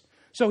hypocrites.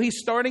 So he's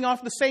starting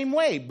off the same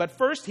way. But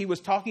first he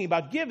was talking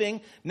about giving.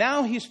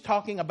 Now he's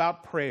talking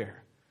about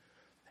prayer.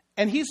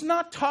 And he's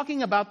not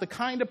talking about the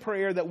kind of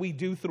prayer that we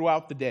do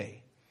throughout the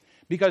day.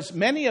 Because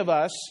many of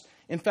us,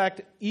 in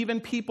fact, even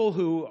people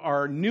who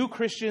are new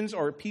Christians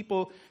or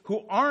people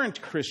who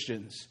aren't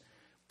Christians,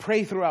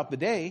 pray throughout the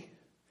day.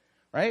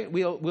 Right?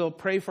 We'll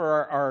pray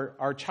for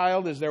our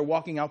child as they're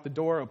walking out the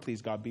door. Oh,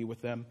 please, God, be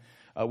with them.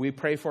 We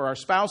pray for our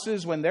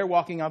spouses when they're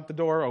walking out the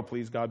door. Oh,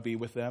 please, God, be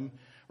with them.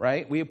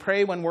 Right? We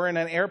pray when we're in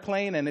an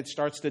airplane and it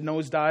starts to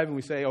nosedive and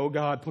we say, oh,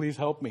 God, please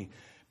help me.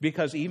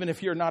 Because even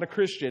if you're not a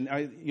Christian,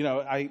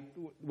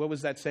 what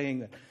was that saying?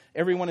 That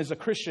everyone is a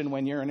Christian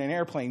when you're in an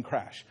airplane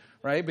crash.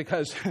 Right?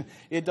 Because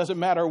it doesn't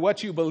matter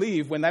what you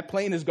believe. When that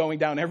plane is going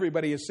down,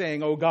 everybody is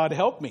saying, oh, God,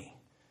 help me.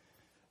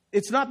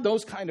 It's not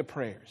those kind of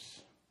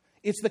prayers.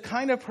 It's the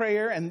kind of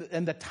prayer and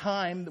the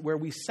time where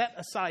we set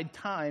aside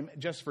time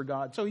just for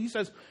God. So he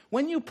says,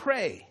 when you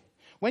pray,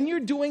 when you're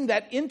doing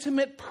that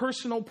intimate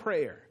personal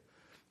prayer,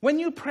 when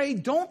you pray,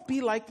 don't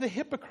be like the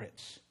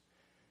hypocrites.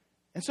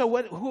 And so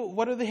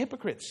what are the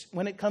hypocrites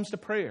when it comes to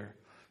prayer?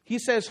 He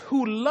says,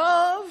 who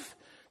love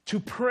to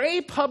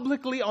pray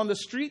publicly on the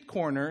street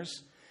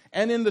corners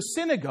and in the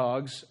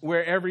synagogues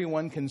where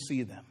everyone can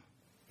see them.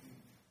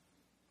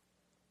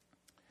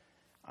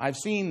 I've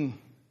seen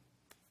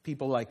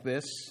people like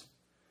this.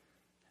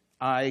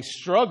 I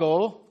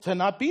struggle to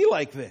not be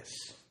like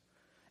this,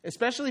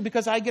 especially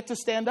because I get to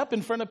stand up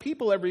in front of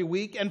people every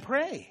week and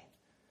pray.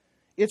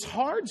 It's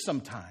hard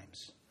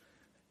sometimes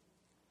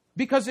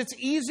because it's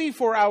easy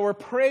for our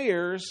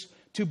prayers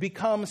to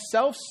become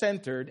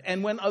self-centered,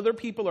 and when other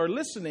people are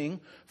listening,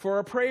 for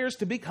our prayers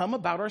to become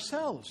about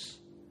ourselves.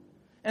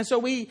 And so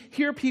we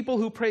hear people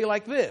who pray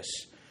like this,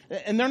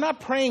 and they're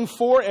not praying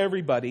for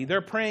everybody, they're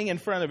praying in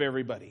front of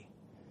everybody.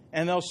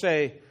 And they'll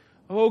say,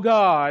 oh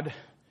God,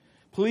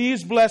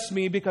 please bless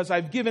me because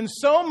I've given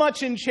so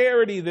much in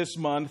charity this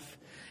month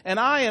and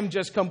I am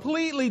just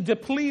completely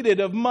depleted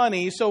of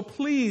money, so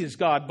please,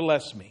 God,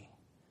 bless me.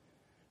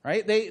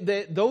 Right?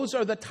 Those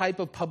are the type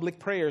of public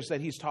prayers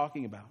that he's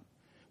talking about,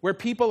 where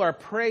people are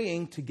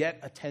praying to get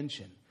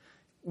attention,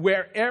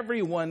 where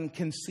everyone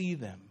can see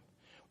them,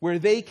 where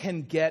they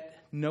can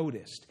get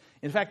noticed.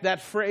 In fact,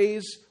 that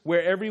phrase,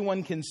 where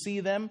everyone can see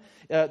them,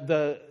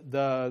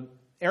 the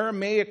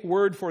Aramaic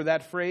word for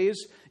that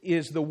phrase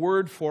is the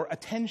word for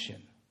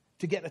attention,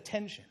 to get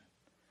attention.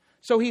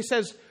 So he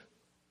says,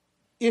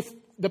 if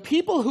the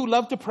people who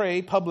love to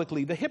pray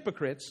publicly, the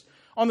hypocrites,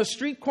 on the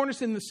street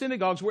corners in the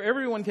synagogues where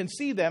everyone can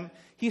see them,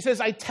 he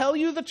says, I tell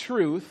you the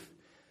truth,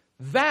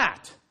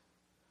 that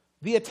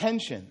the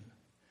attention,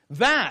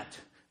 that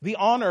the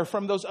honor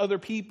from those other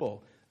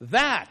people,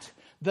 that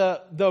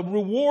the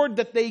reward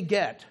that they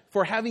get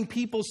for having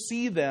people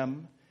see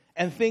them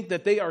and think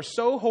that they are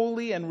so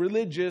holy and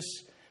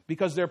religious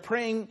because they're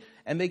praying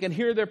and they can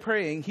hear they're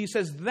praying, he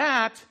says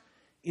that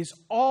is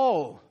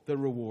all the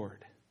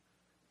reward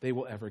they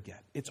will ever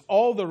get. It's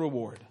all the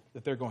reward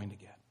that they're going to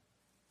get.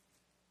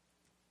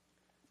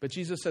 But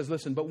Jesus says,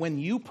 listen, but when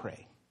you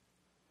pray,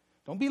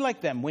 don't be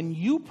like them. When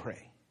you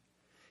pray,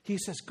 he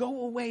says,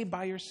 go away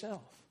by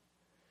yourself.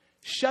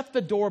 Shut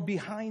the door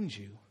behind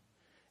you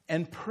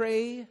and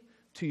pray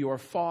to your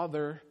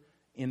Father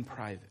in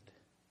private.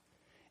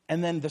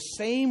 And then the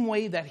same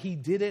way that he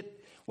did it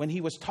when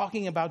he was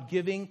talking about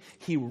giving,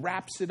 he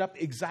wraps it up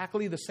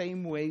exactly the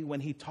same way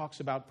when he talks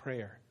about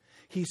prayer.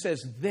 He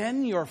says,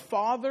 then your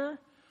Father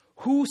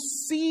who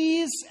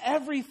sees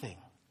everything,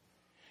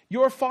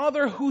 your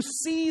Father who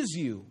sees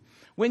you,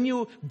 when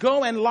you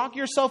go and lock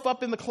yourself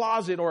up in the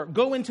closet or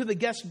go into the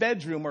guest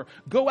bedroom or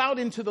go out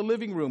into the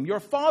living room, your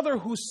Father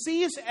who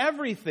sees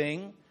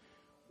everything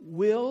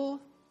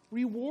will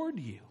reward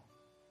you.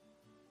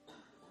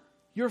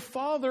 Your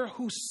Father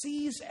who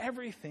sees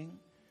everything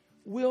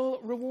will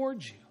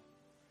reward you.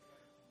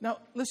 Now,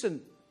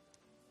 listen,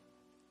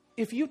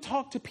 if you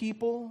talk to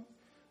people,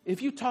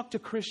 if you talk to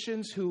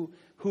Christians who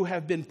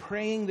have been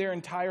praying their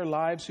entire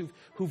lives,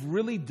 who've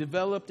really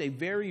developed a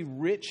very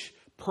rich,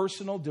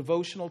 personal,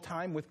 devotional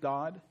time with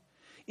God,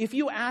 if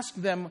you ask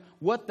them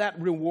what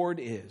that reward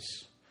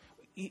is,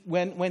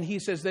 when he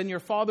says, then your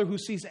Father who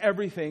sees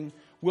everything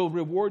will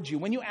reward you,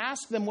 when you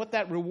ask them what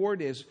that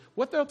reward is,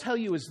 what they'll tell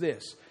you is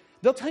this.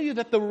 They'll tell you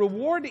that the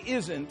reward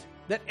isn't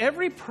that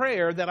every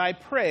prayer that I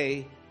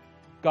pray,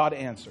 God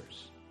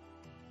answers.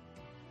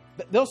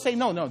 They'll say,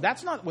 no,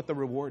 that's not what the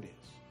reward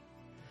is.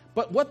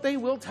 But what they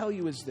will tell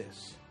you is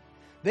this.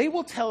 They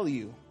will tell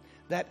you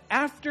that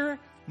after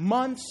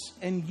months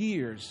and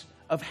years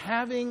of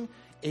having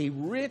a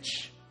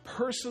rich,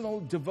 personal,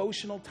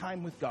 devotional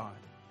time with God,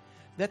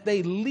 that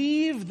they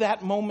leave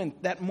that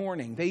moment, that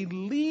morning, they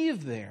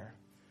leave there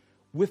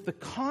with the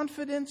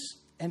confidence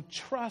and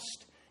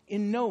trust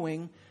in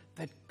knowing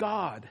that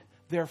God,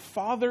 their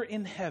Father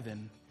in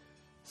heaven,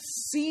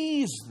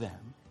 sees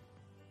them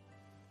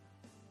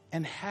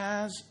and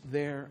has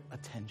their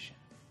attention.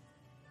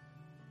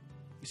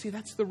 You see,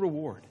 that's the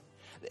reward.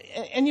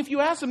 And if you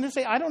ask them, they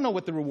say, I don't know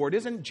what the reward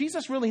is. And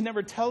Jesus really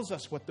never tells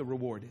us what the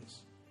reward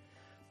is.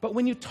 But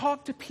when you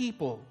talk to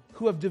people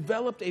who have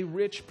developed a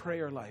rich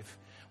prayer life,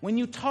 when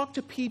you talk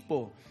to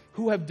people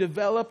who have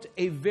developed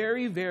a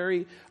very,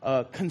 very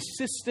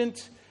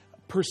consistent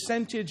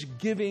percentage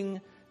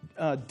giving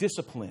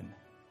discipline,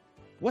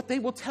 what they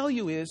will tell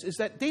you is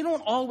that they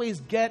don't always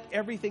get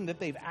everything that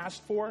they've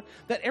asked for,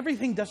 that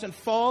everything doesn't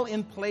fall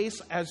in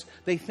place as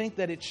they think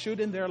that it should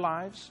in their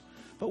lives.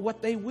 But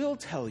what they will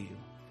tell you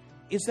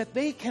is that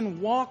they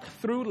can walk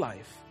through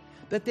life,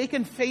 that they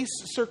can face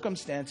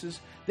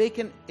circumstances, they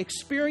can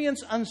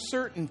experience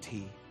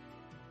uncertainty,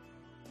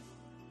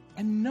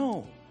 and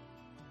know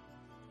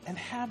and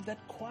have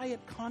that quiet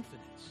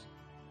confidence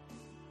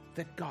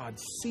that God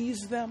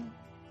sees them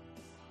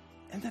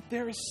and that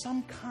there is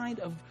some kind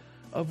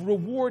of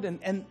reward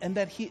and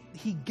that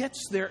he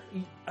gets their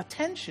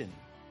attention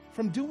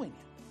from doing it.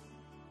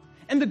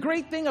 And the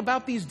great thing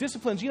about these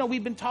disciplines,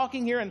 we've been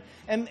talking here,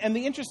 and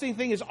the interesting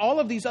thing is all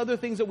of these other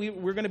things that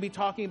we're going to be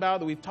talking about,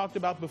 that we've talked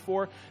about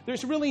before,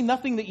 there's really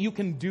nothing that you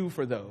can do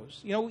for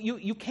those.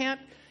 You can't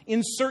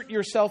insert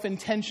yourself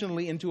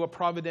intentionally into a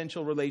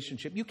providential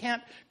relationship. You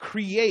can't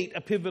create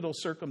a pivotal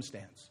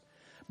circumstance.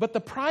 But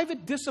the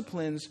private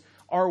disciplines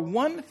are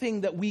one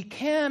thing that we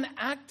can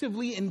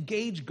actively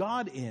engage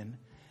God in,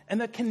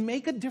 and that can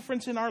make a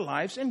difference in our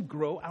lives and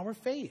grow our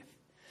faith.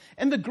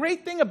 And the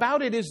great thing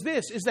about it is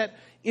this, is that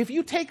if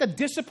you take a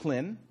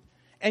discipline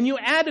and you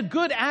add a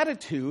good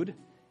attitude,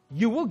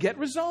 you will get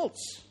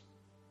results.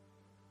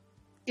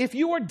 If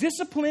you are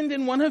disciplined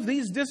in one of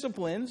these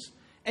disciplines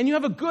and you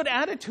have a good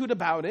attitude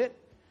about it,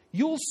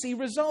 you'll see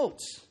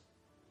results.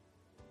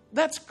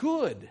 That's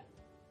good.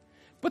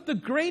 But the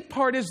great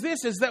part is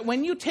this, is that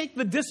when you take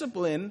the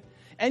discipline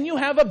and you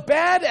have a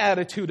bad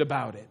attitude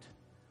about it,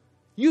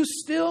 you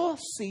still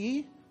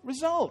see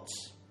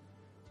results.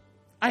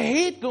 I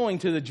hate going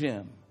to the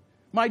gym.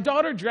 My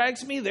daughter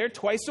drags me there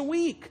twice a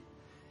week.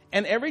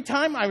 And every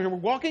time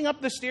I'm walking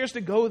up the stairs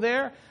to go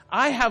there,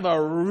 I have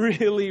a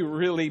really,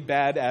 really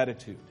bad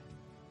attitude.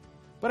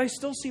 But I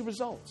still see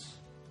results.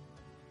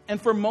 And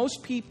for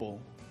most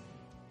people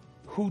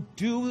who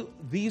do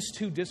these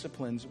two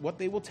disciplines, what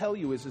they will tell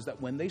you is that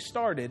when they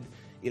started,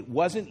 it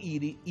wasn't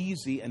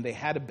easy and they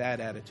had a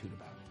bad attitude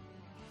about it.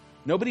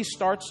 Nobody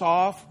starts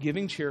off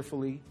giving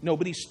cheerfully.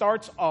 Nobody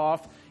starts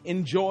off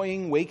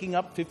enjoying waking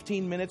up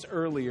 15 minutes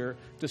earlier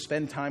to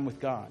spend time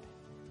with God.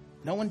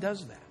 No one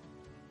does that.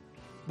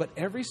 But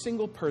every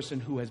single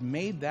person who has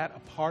made that a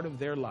part of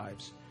their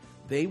lives,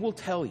 they will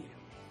tell you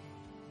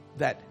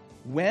that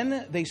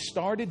when they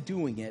started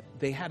doing it,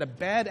 they had a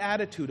bad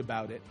attitude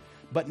about it.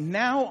 But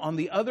now on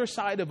the other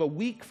side of a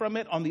week from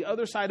it, on the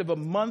other side of a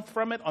month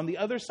from it, on the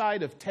other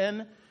side of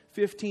 10,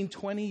 15,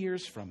 20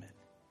 years from it,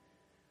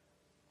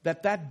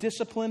 that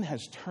discipline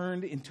has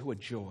turned into a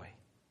joy.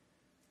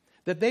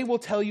 That they will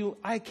tell you,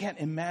 I can't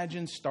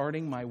imagine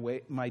starting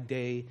my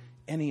day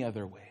any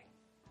other way.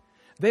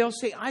 They'll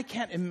say, I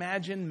can't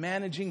imagine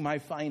managing my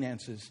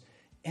finances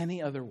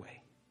any other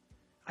way.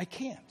 I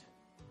can't.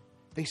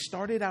 They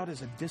started out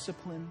as a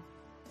discipline.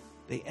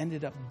 They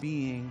ended up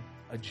being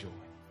a joy.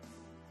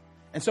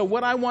 And so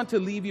what I want to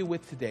leave you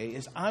with today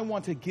is I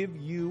want to give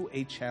you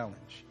a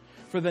challenge.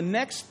 For the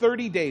next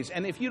 30 days,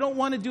 and if you don't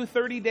want to do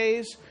 30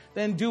 days,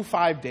 then do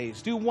 5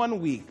 days, do 1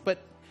 week,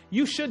 but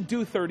you should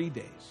do 30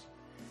 days.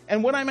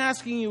 And what I'm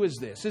asking you is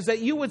this, is that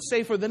you would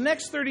say for the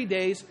next 30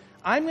 days,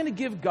 I'm going to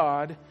give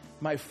God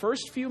my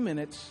first few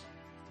minutes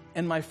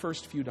and my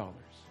first few dollars.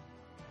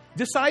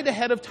 Decide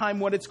ahead of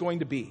time what it's going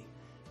to be.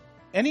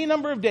 Any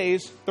number of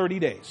days, 30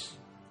 days.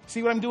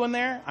 See what I'm doing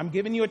there? I'm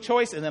giving you a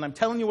choice and then I'm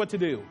telling you what to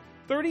do.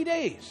 30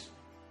 days.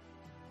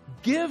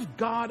 Give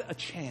God a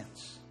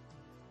chance.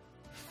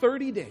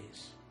 30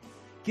 days.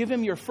 Give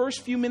him your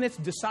first few minutes.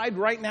 Decide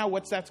right now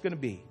what that's going to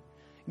be.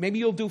 Maybe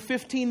you'll do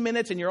 15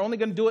 minutes and you're only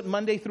going to do it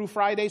Monday through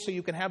Friday so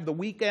you can have the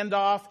weekend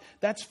off.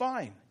 That's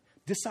fine.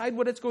 Decide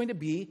what it's going to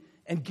be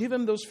and give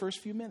him those first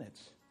few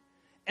minutes.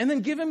 And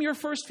then give him your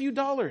first few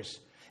dollars.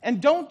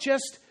 And don't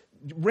just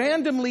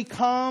randomly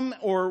come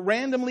or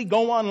randomly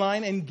go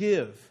online and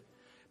give.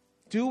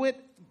 Do it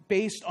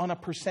based on a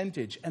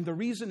percentage. And the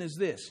reason is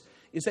this,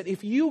 is that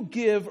if you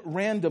give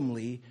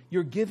randomly,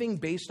 you're giving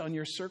based on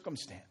your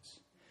circumstance.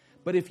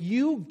 But if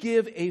you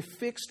give a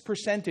fixed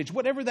percentage,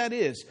 whatever that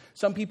is,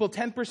 some people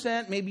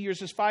 10%, maybe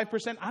yours is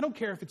 5%, I don't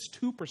care if it's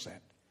 2%.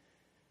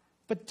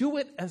 But do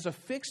it as a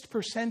fixed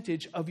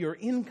percentage of your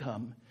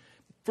income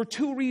for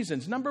 2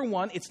 reasons. Number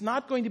one, it's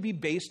not going to be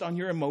based on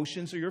your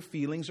emotions or your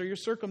feelings or your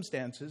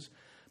circumstances,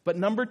 But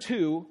number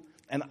two,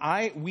 and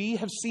we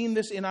have seen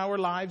this in our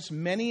lives,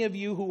 many of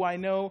you who I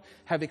know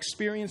have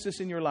experienced this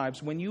in your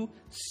lives. When you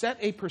set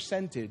a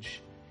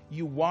percentage,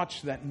 you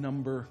watch that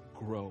number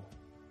grow.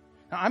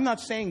 Now, I'm not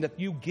saying that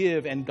you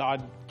give and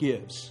God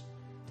gives,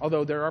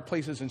 although there are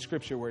places in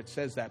Scripture where it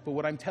says that. But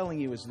what I'm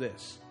telling you is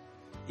this,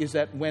 is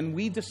that when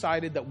we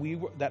decided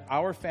that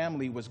our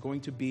family was going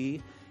to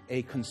be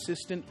a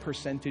consistent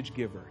percentage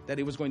giver, that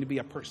it was going to be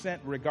a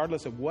percent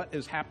regardless of what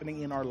is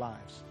happening in our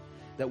lives,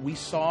 that we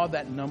saw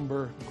that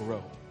number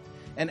grow.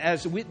 And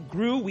as it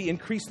grew, we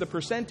increased the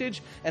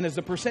percentage, and as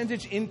the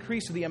percentage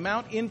increased, the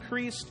amount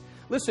increased.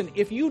 Listen,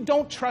 if you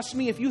don't trust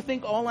me, if you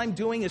think all I'm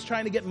doing is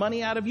trying to get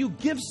money out of you,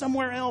 give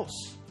somewhere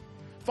else.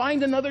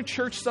 Find another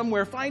church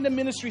somewhere, find a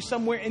ministry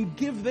somewhere, and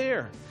give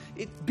there.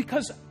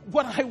 Because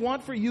what I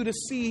want for you to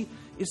see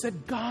is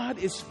that God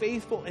is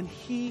faithful, and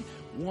He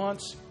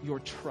wants your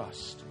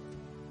trust.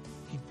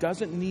 He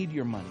doesn't need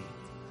your money.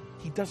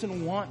 He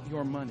doesn't want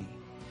your money.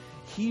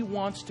 He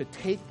wants to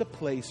take the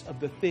place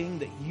of the thing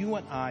that you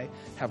and I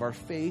have our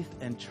faith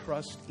and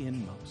trust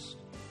in most.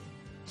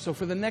 So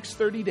for the next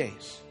 30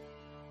 days,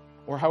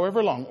 or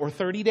however long, or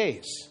 30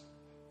 days,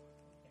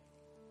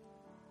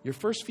 your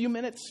first few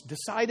minutes,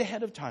 decide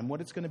ahead of time what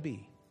it's going to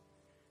be.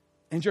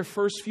 And your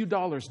first few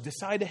dollars,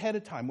 decide ahead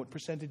of time what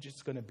percentage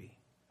it's going to be.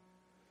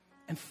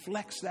 And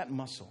flex that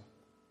muscle.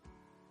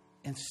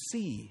 And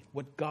see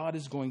what God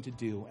is going to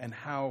do and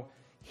how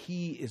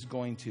He is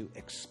going to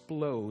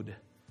explode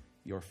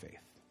your faith.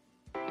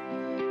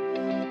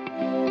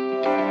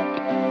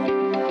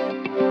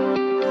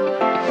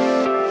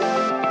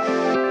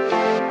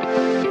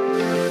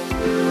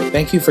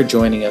 Thank you for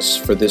joining us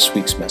for this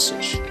week's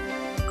message.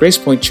 Grace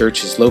Point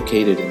Church is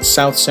located in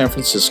South San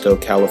Francisco,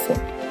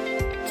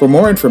 California. For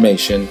more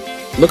information,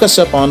 look us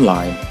up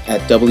online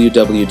at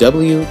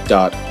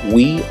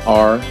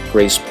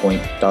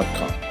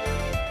www.wearegracepoint.com.